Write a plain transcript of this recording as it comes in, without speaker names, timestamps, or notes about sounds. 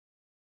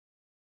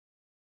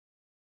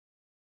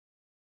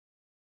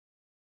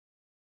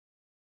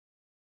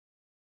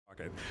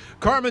Okay.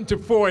 Carmen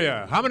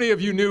Tafolla. How many of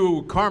you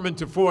knew Carmen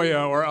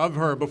Tafolla or of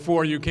her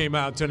before you came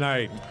out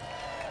tonight?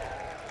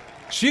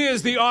 She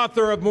is the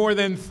author of more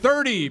than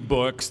 30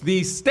 books,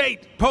 the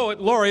State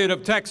Poet Laureate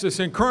of Texas,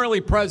 and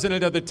currently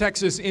president of the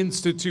Texas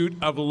Institute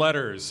of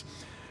Letters.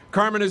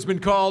 Carmen has been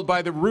called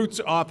by the Roots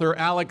author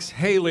Alex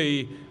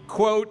Haley,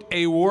 quote,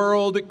 a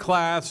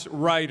world-class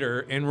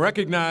writer, and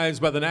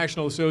recognized by the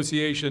National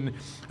Association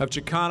of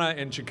Chicana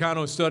and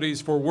Chicano Studies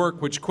for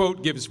work which,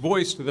 quote, gives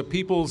voice to the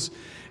peoples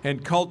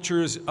and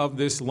cultures of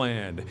this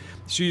land.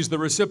 She's the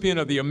recipient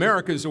of the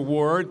Americas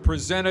Award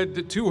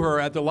presented to her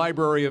at the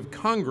Library of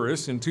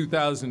Congress in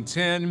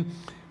 2010,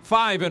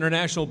 5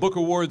 International Book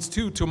Awards,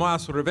 2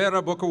 Tomas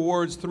Rivera Book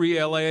Awards, 3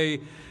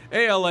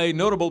 ALA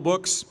Notable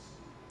Books,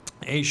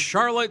 a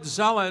Charlotte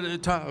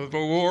Zalatoff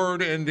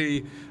Award, and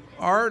the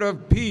Art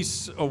of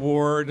Peace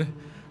Award,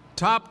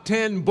 top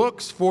 10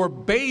 books for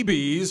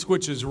babies,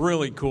 which is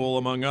really cool,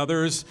 among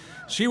others.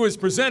 She was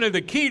presented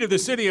the key to the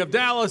city of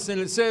Dallas, and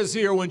it says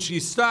here when she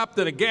stopped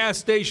at a gas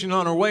station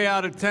on her way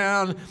out of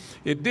town,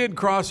 it did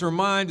cross her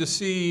mind to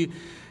see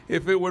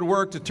if it would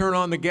work to turn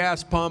on the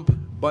gas pump,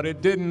 but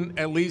it didn't.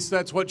 At least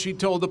that's what she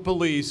told the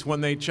police when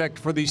they checked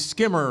for the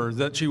skimmer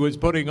that she was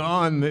putting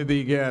on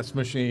the gas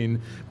machine.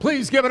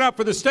 Please give it up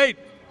for the State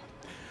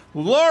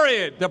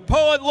Laureate, the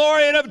Poet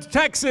Laureate of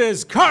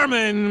Texas,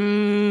 Carmen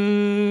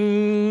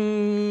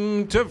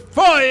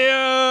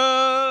Tafolla.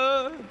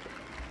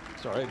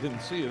 Sorry, I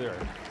didn't see you there.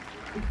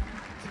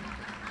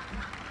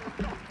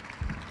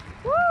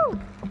 Woo!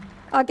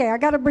 Okay, I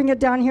got to bring it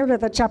down here to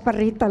the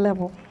chaparrita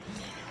level.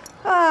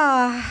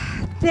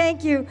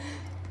 Thank you.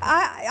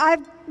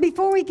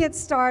 Before we get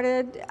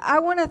started, I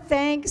want to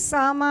thank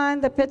Sama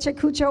and the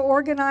PechaKucha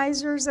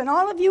organizers and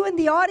all of you in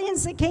the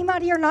audience that came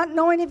out here not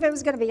knowing if it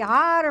was going to be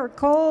hot or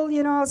cold,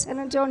 you know how San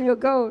Antonio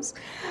goes.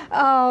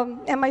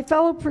 And my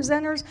fellow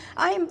presenters,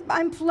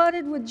 I'm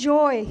flooded with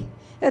joy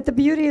at the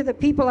beauty of the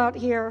people out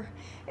here.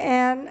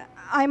 And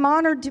I'm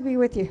honored to be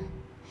with you,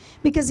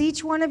 because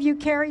each one of you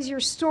carries your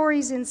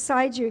stories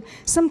inside you,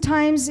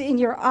 sometimes in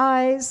your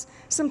eyes,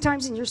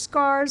 sometimes in your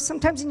scars,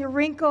 sometimes in your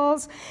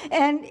wrinkles.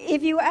 And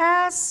if you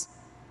ask,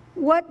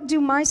 what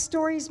do my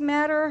stories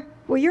matter?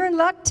 Well, you're in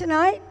luck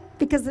tonight,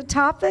 because the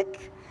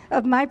topic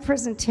of my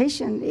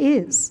presentation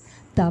is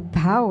the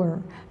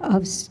power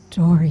of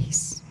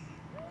stories.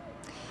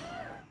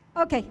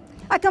 Okay,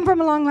 I come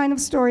from a long line of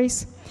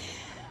stories.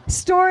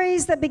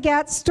 Stories that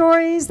begat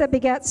stories that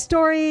begat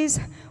stories.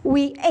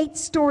 We ate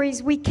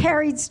stories, we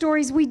carried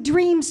stories, we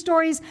dreamed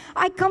stories.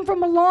 I come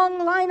from a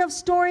long line of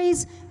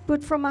stories,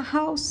 but from a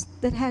house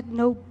that had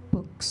no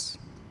books.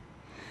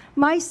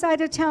 My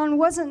side of town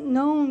wasn't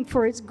known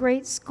for its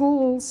great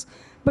schools,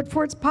 but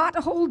for its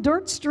pothole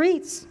dirt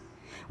streets.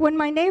 When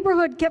my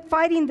neighborhood kept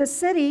fighting the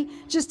city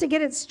just to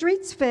get its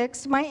streets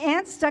fixed, my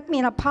aunt stuck me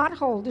in a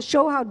pothole to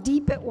show how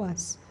deep it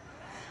was.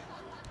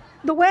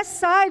 The west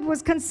side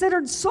was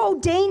considered so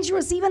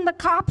dangerous, even the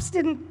cops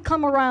didn't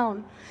come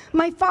around.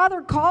 My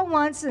father called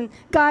once and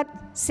got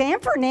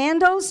San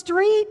Fernando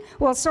Street.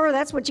 Well, sir,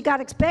 that's what you got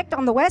to expect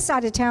on the west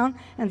side of town.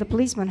 And the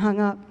policeman hung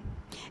up.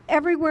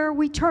 Everywhere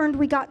we turned,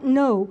 we got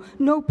no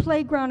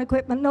playground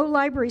equipment, no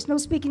libraries, no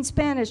speaking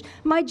Spanish.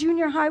 My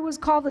junior high was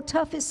called the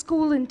toughest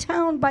school in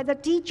town by the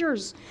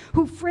teachers,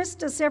 who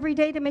frisked us every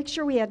day to make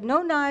sure we had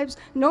no knives,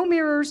 no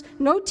mirrors,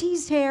 no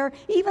teased hair,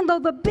 even though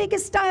the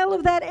biggest style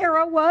of that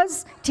era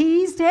was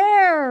teased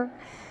hair.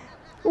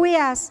 We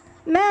asked,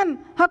 ma'am,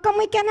 how come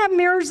we can't have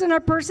mirrors in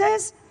our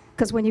purses?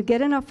 Because when you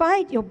get in a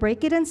fight, you'll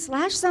break it and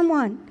slash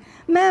someone.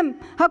 Ma'am,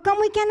 how come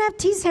we can't have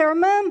teased hair,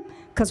 ma'am?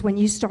 Because when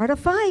you start a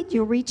fight,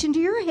 you'll reach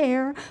into your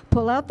hair,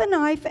 pull out the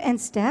knife, and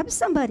stab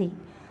somebody.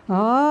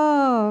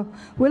 Oh,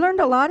 we learned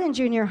a lot in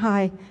junior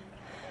high.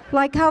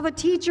 Like how the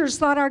teachers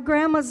thought our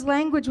grandma's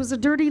language was a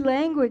dirty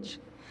language.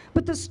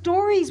 But the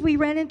stories we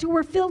ran into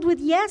were filled with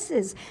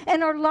yeses,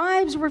 and our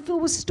lives were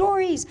filled with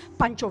stories.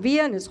 Pancho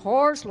Villa and his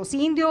horse, Los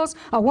Indios,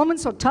 a woman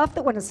so tough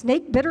that when a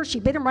snake bit her,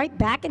 she bit him right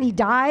back and he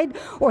died.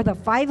 Or the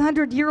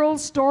 500-year-old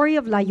story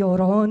of La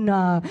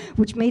Llorona,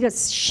 which made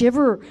us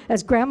shiver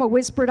as Grandma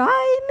whispered,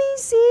 "Ay,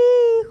 mis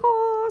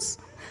hijos."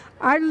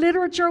 Our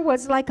literature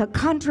was like a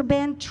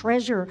contraband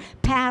treasure,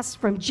 passed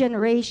from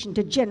generation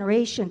to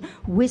generation,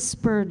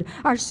 whispered.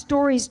 Our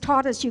stories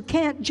taught us you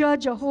can't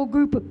judge a whole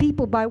group of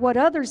people by what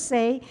others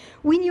say.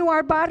 We knew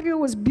our barrio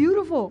was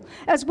beautiful,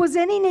 as was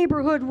any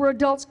neighborhood where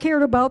adults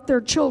cared about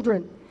their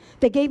children.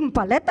 They gave them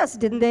paletas,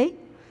 didn't they?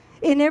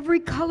 In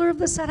every color of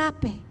the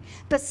sarape,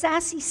 the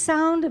sassy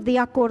sound of the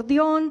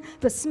accordion,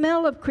 the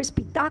smell of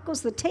crispy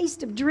tacos, the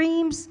taste of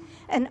dreams.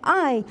 And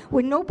I,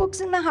 with no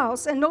books in the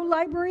house and no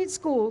library at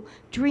school,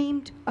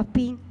 dreamed of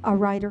being a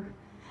writer.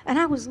 And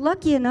I was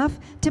lucky enough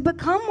to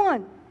become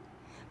one.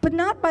 But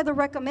not by the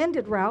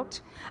recommended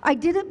route. I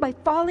did it by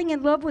falling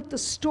in love with the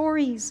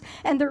stories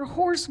and their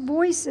hoarse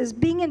voices,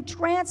 being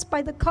entranced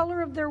by the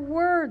color of their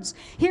words,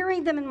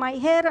 hearing them in my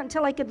head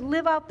until I could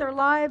live out their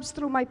lives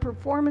through my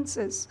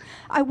performances.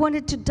 I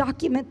wanted to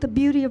document the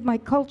beauty of my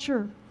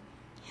culture.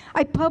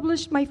 I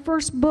published my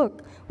first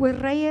book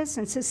with Reyes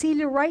and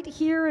Cecilio right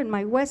here in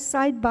my West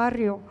Side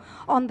barrio,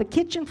 on the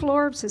kitchen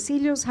floor of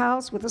Cecilio's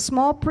house with a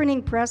small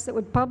printing press that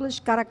would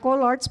publish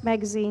Caracol Arts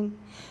magazine.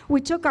 We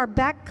took our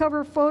back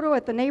cover photo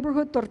at the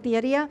neighborhood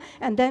tortilleria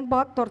and then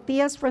bought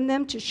tortillas from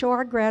them to show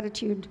our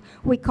gratitude.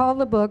 We call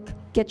the book,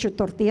 Get Your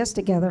Tortillas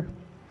Together.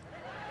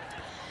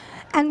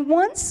 And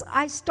once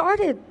I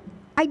started,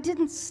 I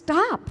didn't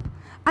stop.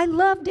 I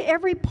loved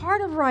every part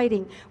of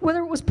writing, whether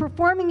it was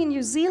performing in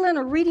New Zealand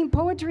or reading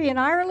poetry in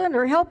Ireland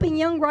or helping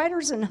young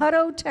writers in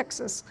Hutto,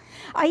 Texas.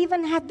 I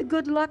even had the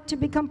good luck to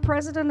become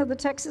president of the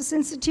Texas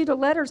Institute of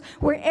Letters,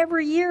 where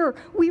every year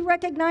we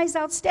recognize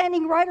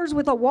outstanding writers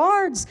with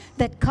awards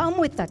that come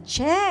with a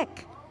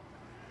check.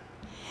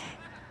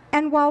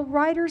 And while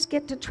writers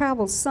get to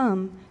travel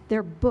some,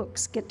 their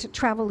books get to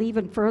travel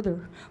even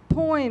further.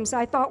 Poems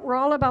I thought were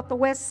all about the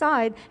West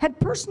Side had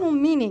personal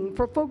meaning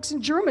for folks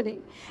in Germany.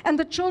 And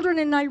the children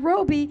in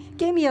Nairobi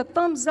gave me a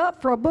thumbs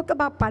up for a book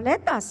about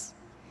paletas.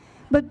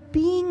 But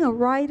being a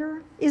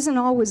writer isn't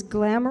always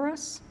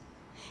glamorous.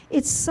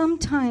 It's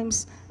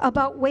sometimes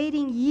about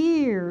waiting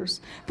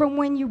years from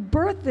when you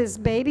birth this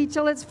baby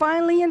till it's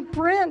finally in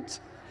print.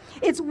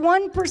 It's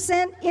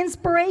 1%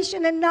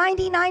 inspiration and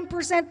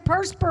 99%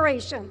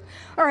 perspiration.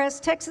 Or as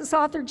Texas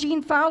author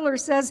Gene Fowler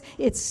says,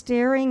 it's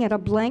staring at a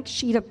blank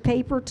sheet of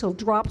paper till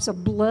drops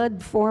of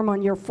blood form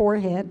on your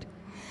forehead.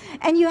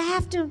 And you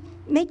have to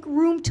make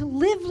room to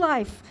live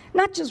life,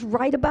 not just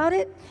write about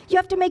it. You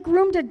have to make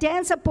room to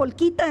dance a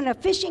polquita in a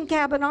fishing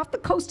cabin off the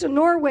coast of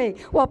Norway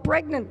while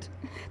pregnant,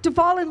 to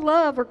fall in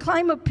love or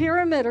climb a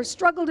pyramid or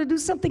struggle to do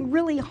something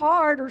really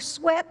hard or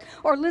sweat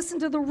or listen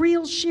to the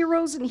real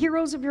sheroes and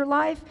heroes of your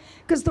life,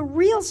 because the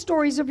real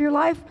stories of your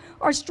life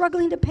are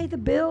struggling to pay the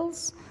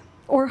bills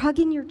or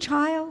hugging your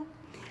child,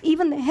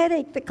 even the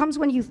headache that comes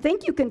when you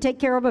think you can take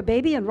care of a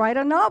baby and write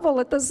a novel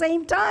at the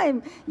same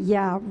time.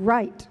 Yeah,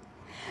 right.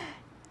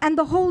 And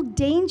the whole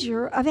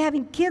danger of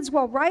having kids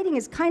while writing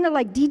is kind of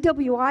like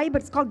DWI,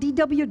 but it's called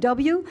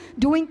DWW,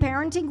 doing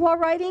parenting while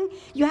writing.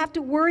 You have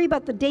to worry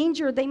about the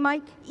danger they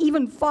might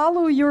even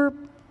follow your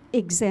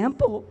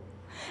example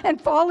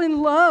and fall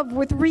in love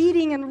with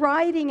reading and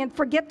writing and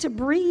forget to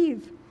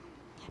breathe.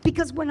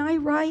 Because when I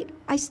write,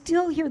 I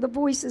still hear the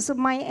voices of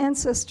my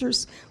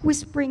ancestors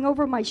whispering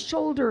over my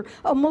shoulder,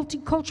 a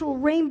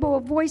multicultural rainbow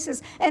of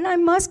voices. And I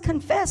must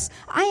confess,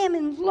 I am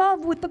in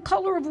love with the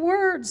color of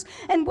words.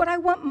 And what I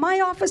want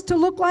my office to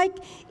look like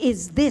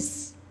is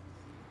this.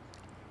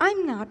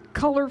 I'm not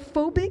color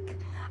phobic.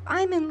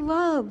 I'm in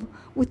love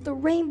with the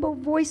rainbow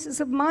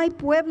voices of my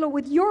pueblo,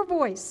 with your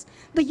voice,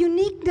 the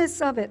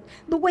uniqueness of it,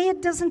 the way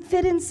it doesn't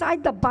fit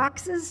inside the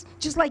boxes,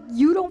 just like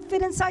you don't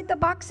fit inside the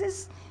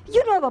boxes.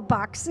 You know the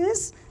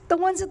boxes, the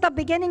ones at the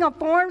beginning of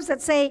forms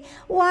that say,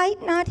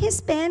 white, not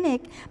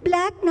Hispanic,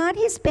 black, not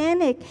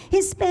Hispanic,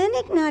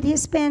 Hispanic, not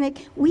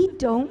Hispanic. We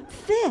don't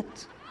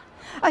fit.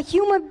 A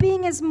human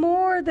being is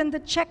more than the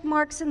check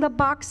marks in the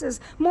boxes,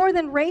 more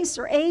than race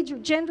or age or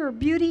gender or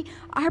beauty.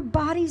 Our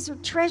bodies are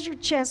treasure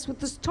chests with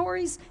the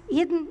stories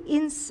hidden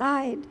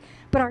inside.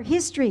 But our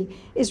history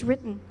is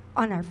written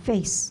on our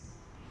face,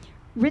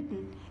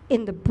 written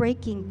in the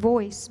breaking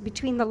voice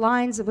between the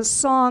lines of a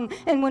song.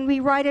 And when we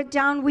write it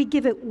down, we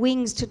give it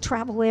wings to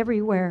travel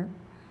everywhere.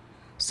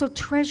 So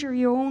treasure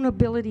your own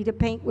ability to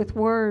paint with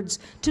words,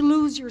 to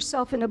lose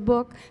yourself in a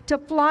book, to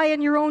fly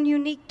in your own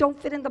unique, don't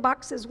fit in the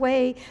boxes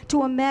way,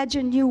 to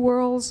imagine new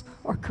worlds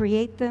or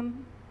create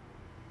them.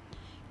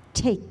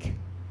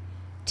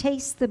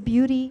 Taste the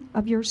beauty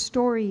of your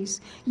stories.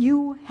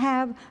 You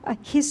have a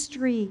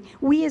history.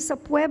 We as a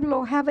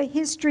pueblo have a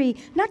history,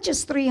 not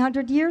just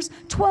 300 years,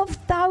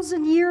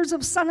 12,000 years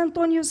of San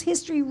Antonio's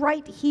history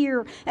right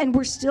here, and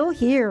we're still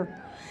here.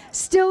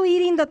 Still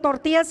eating the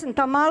tortillas and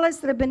tamales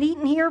that have been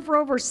eaten here for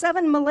over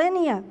 7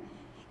 millennia,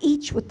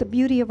 each with the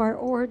beauty of our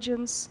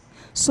origins.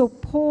 So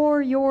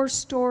pour your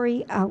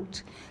story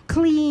out,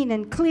 clean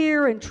and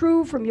clear and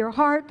true from your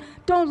heart.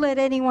 Don't let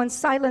anyone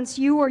silence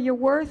you or your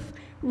worth.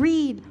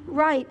 Read,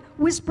 write,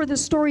 whisper the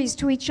stories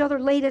to each other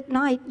late at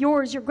night,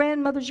 yours, your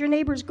grandmother's, your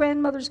neighbor's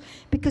grandmother's,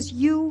 because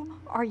you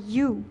are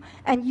you,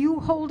 and you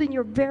hold in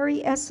your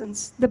very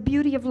essence the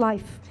beauty of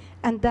life,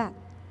 and that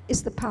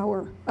is the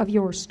power of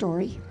your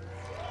story.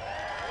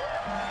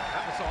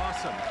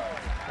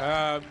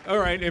 Awesome. All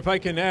right, if I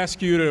can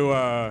ask you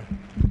to,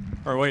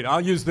 or wait,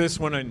 I'll use this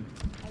one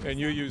and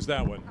you use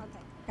that one. Okay,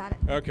 got it.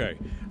 Okay.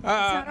 It's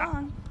not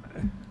on.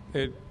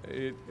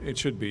 It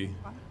should be.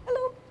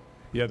 Hello.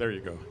 Yeah, there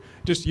you go.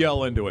 Just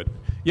yell into it.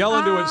 Yell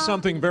into it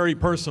something very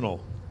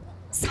personal.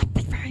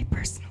 Something very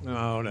personal.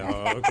 No,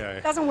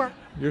 okay. Doesn't work.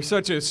 You're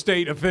such a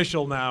state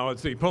official now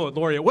as the poet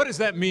laureate. What does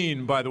that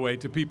mean, by the way,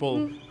 to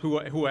people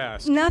who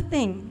ask?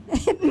 Nothing.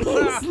 It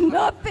means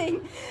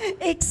nothing,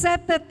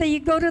 except that you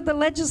go to the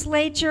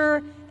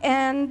legislature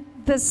and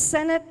the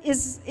Senate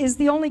is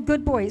the only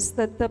good boys.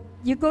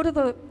 You go to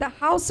the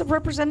House of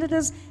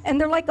Representatives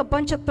and they're like a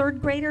bunch of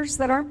third graders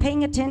that aren't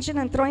paying attention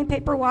and throwing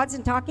paper wads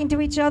and talking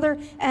to each other,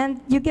 and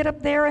you get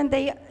up there and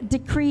they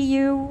decree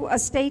you a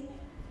state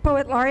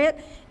poet laureate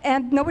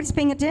and nobody's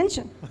paying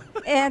attention.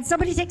 And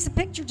somebody takes a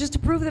picture just to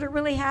prove that it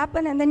really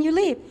happened, and then you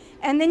leave.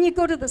 And then you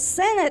go to the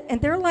Senate,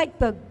 and they're like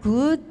the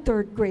good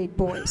third grade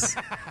boys.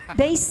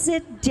 They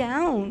sit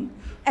down,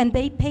 and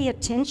they pay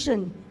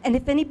attention. And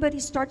if anybody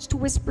starts to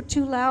whisper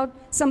too loud,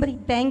 somebody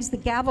bangs the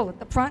gavel at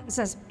the front and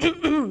says,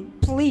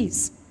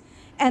 please.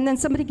 And then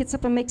somebody gets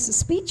up and makes a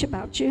speech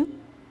about you.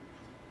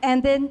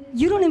 And then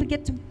you don't even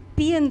get to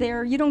be in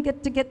there. You don't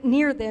get to get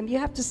near them. You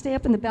have to stay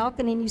up in the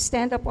balcony, and you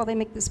stand up while they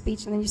make the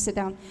speech, and then you sit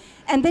down.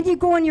 And then you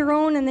go on your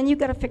own, and then you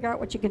got to figure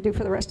out what you can do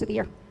for the rest of the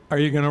year. Are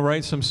you going to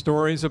write some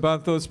stories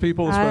about those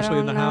people, especially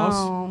in the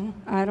House?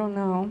 I don't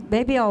know.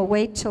 Maybe I'll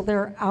wait till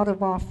they're out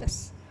of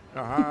office.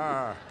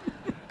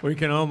 We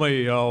can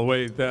only all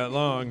wait that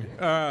long.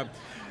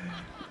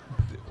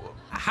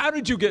 How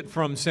did you get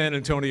from San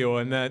Antonio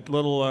and that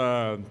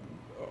little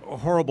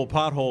horrible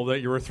pothole that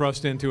you were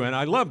thrust into? And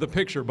I love the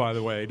picture, by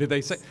the way. Did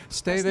they say,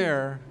 stay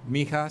there,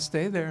 mija,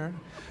 stay there?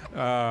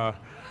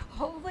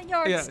 Hold the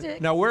yardstick. Yeah.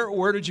 Now,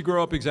 where did you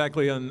grow up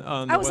exactly on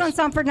I was on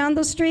San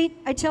Fernando Street.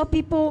 I tell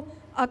people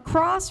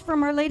across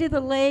from Our Lady of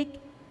the Lake,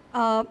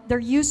 there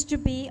used to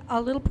be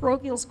a little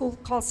parochial school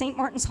called St.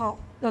 Martin's Hall,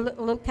 a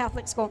little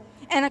Catholic school.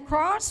 And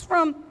across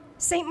from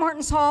St.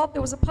 Martin's Hall,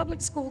 there was a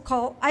public school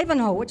called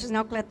Ivanhoe, which is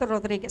now Cleto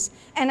Rodriguez.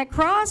 And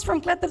across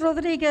from Cleto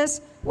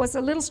Rodriguez was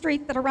a little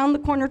street that around the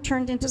corner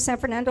turned into San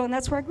Fernando, and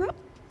that's where I grew up,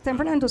 San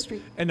Fernando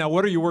Street. And now,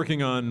 what are you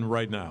working on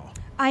right now?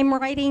 I'm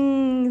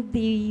writing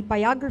the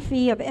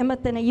biography of Emma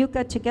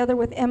Tenayuca together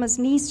with Emma's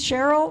niece,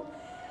 Cheryl.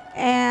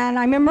 And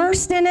I'm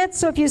immersed in it,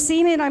 so if you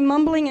see me and I'm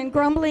mumbling and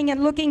grumbling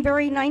and looking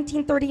very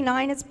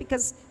 1939, it's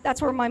because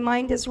that's where my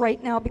mind is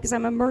right now, because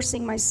I'm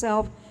immersing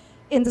myself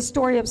in the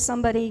story of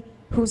somebody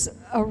who's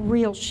a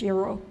real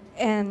hero.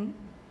 And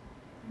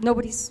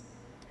nobody's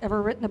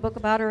ever written a book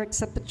about her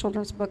except the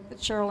children's book that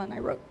Cheryl and I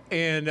wrote.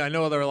 And I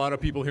know there are a lot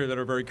of people here that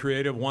are very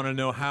creative, want to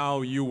know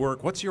how you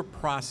work. What's your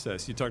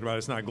process? You talked about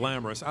it's not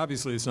glamorous.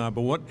 Obviously it's not,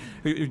 but what,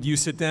 do you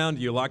sit down?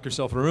 Do you lock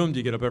yourself in a room? Do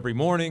you get up every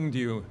morning? Do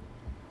you...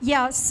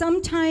 Yeah,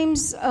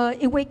 sometimes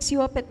it wakes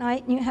you up at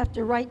night and you have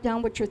to write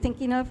down what you're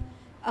thinking of.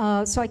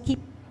 So I keep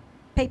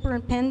paper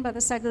and pen by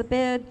the side of the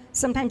bed.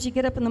 Sometimes you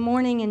get up in the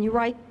morning and you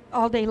write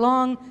all day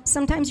long.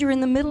 Sometimes you're in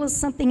the middle of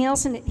something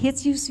else and it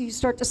hits you, so you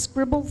start to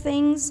scribble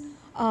things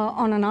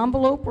on an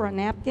envelope or a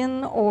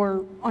napkin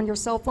or on your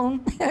cell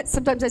phone.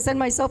 Sometimes I send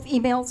myself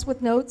emails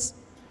with notes.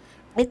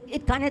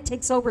 It kind of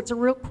takes over. It's a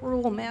real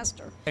cruel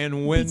master.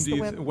 And when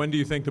do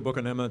you think the book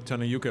on Emma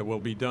Tenayuca will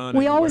be done?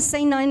 We always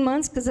say 9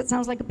 months because it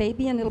sounds like a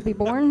baby and it'll be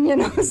born, you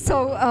know.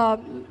 So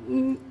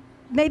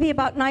maybe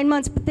about 9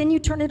 months, but then you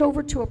turn it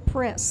over to a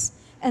press,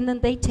 and then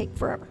they take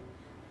forever.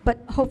 But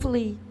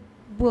hopefully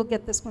we'll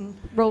get this one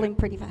rolling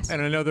pretty fast.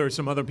 And I know there are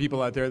some other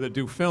people out there that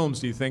do films.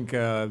 Do you think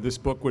this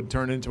book would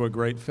turn into a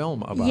great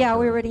film about Yeah, her?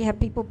 we already have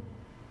people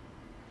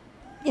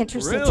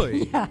interested.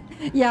 Really? Yeah,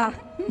 yeah.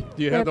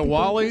 Do you have the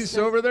Wallies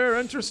over there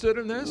interested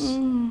in this?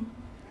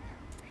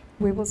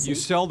 We will see. You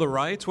sell the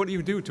rights? What do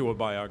you do to a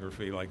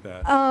biography like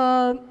that?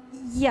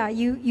 Yeah,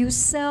 you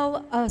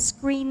sell a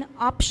screen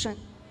option.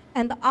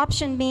 And the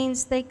option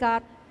means they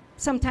got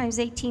sometimes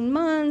 18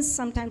 months,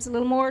 sometimes a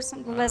little more,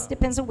 sometimes less,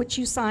 depends on what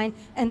you sign.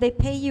 And they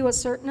pay you a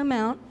certain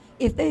amount.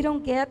 If they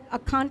don't get a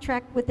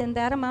contract within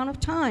that amount of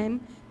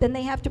time, then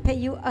they have to pay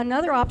you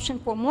another option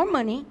for more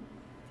money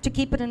to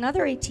keep it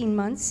another 18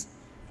 months.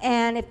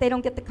 And if they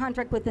don't get the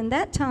contract within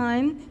that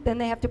time, then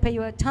they have to pay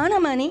you a ton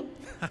of money.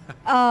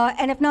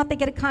 And if not, they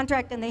get a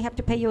contract and they have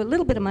to pay you a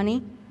little bit of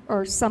money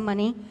or some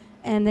money.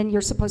 And then you're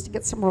supposed to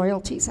get some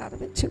royalties out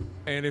of it, too.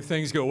 And if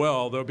things go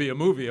well, there'll be a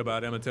movie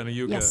about Emma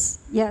Tenayuca. Yes,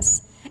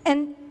 yes.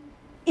 And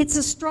it's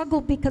a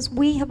struggle because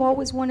we have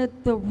always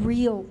wanted the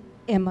real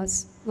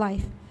Emma's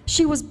life.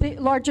 She was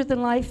larger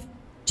than life,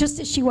 just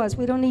as she was.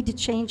 We don't need to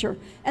change her.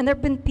 And there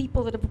have been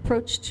people that have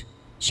approached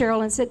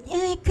Cheryl and said,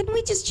 couldn't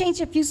we just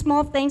change a few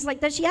small things? Like,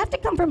 does she have to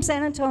come from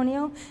San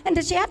Antonio? And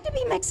does she have to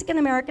be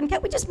Mexican-American?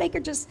 Can't we just make her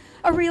just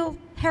a real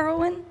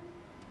heroine?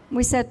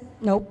 We said,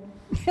 nope,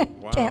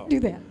 can't do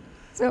that.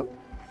 So.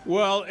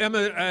 Well,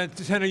 Emma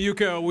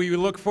Tenayuca, we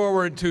look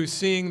forward to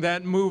seeing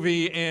that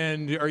movie.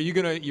 And are you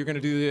you're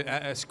gonna do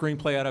a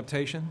screenplay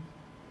adaptation?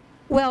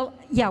 Well,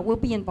 yeah, we'll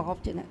be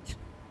involved in it.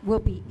 We'll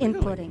be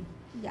inputting.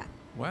 Yeah.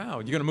 Wow,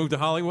 you gonna move to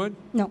Hollywood?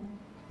 No.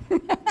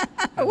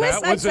 That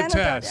was a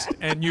test,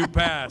 and you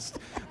passed.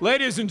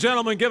 Ladies and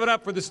gentlemen, give it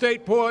up for the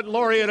State Poet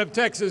Laureate of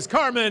Texas,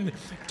 Carmen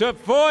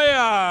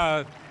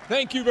Tafolla.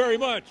 Thank you very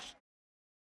much.